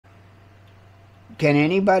Can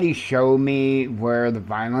anybody show me where the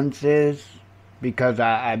violence is? Because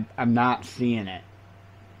I'm not seeing it.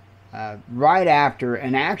 Right after,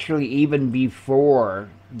 and actually even before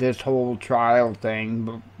this whole trial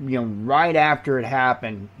thing, right after it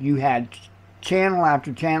happened, you had channel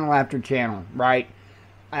after channel after channel, right?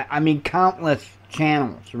 I mean, countless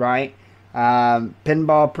channels, right?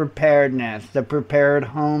 Pinball Preparedness, The Prepared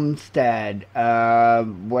Homestead,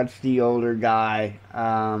 what's the older guy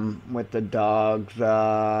with the dogs?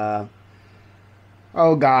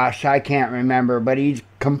 Oh gosh, I can't remember, but he's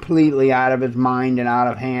completely out of his mind and out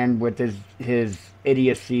of hand with his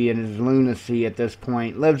idiocy and his lunacy at this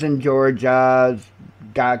point. Lives in Georgia,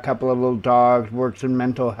 got a couple of little dogs, works in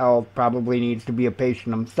mental health, probably needs to be a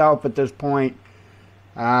patient himself at this point.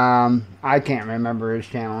 I can't remember his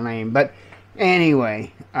channel name, but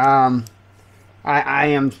anyway, I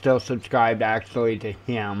am still subscribed actually to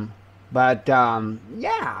him. But,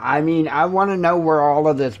 yeah, I mean, I want to know where all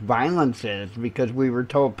of this violence is, because we were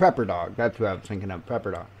told, Prepper Dog, that's what I was thinking of,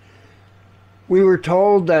 Prepper Dog. We were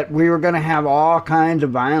told that we were going to have all kinds of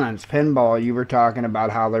violence. Pinball, you were talking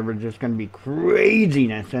about how there was just going to be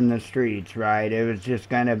craziness in the streets, right? It was just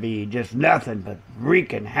going to be just nothing but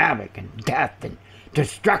wreaking havoc and death and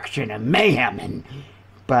destruction and mayhem,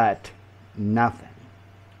 but nothing.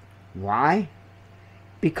 Why?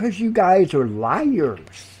 Because you guys are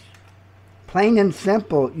liars. Plain and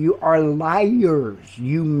simple, you are liars.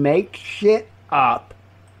 You make shit up.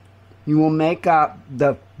 You will make up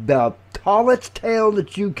the tallest tale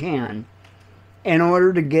that you can in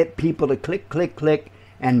order to get people to click, click, click,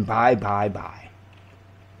 and buy, buy, buy.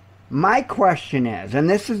 My question is, and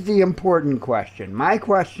this is the important question, my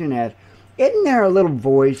question is, isn't there a little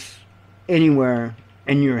voice anywhere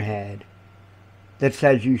in your head that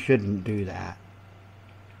says you shouldn't do that?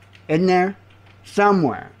 Isn't there?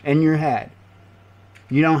 Somewhere in your head.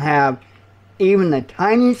 You don't have even the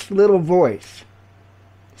tiniest little voice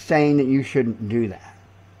saying that you shouldn't do that.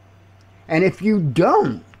 And if you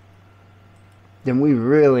don't, then we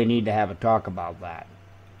really need to have a talk about that.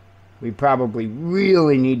 We probably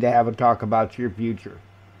really need to have a talk about your future.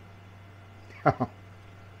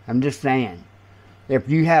 I'm just saying, if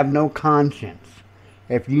you have no conscience,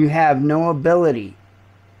 if you have no ability,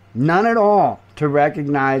 none at all, to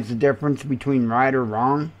recognize the difference between right or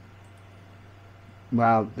wrong,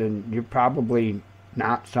 well, then you're probably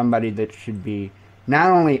not somebody that should be not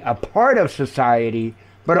only a part of society,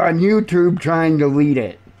 but on YouTube trying to lead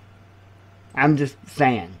it. I'm just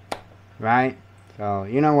saying, right? So,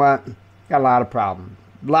 you know what? Got a lot of problems.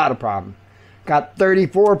 A lot of problems. Got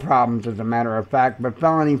 34 problems, as a matter of fact, but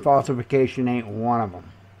felony falsification ain't one of them.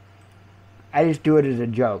 I just do it as a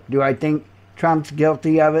joke. Do I think Trump's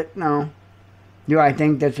guilty of it? No. Do I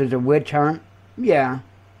think this is a witch hunt? Yeah.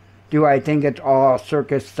 Do I think it's all a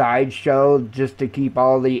circus sideshow just to keep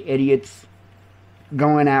all the idiots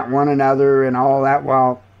going at one another and all that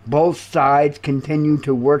while both sides continue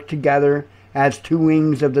to work together as two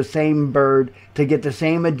wings of the same bird to get the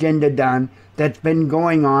same agenda done that's been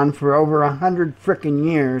going on for over 100 frickin'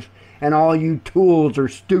 years, and all you tools are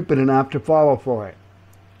stupid enough to follow for it?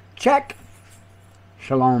 Check.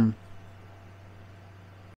 Shalom.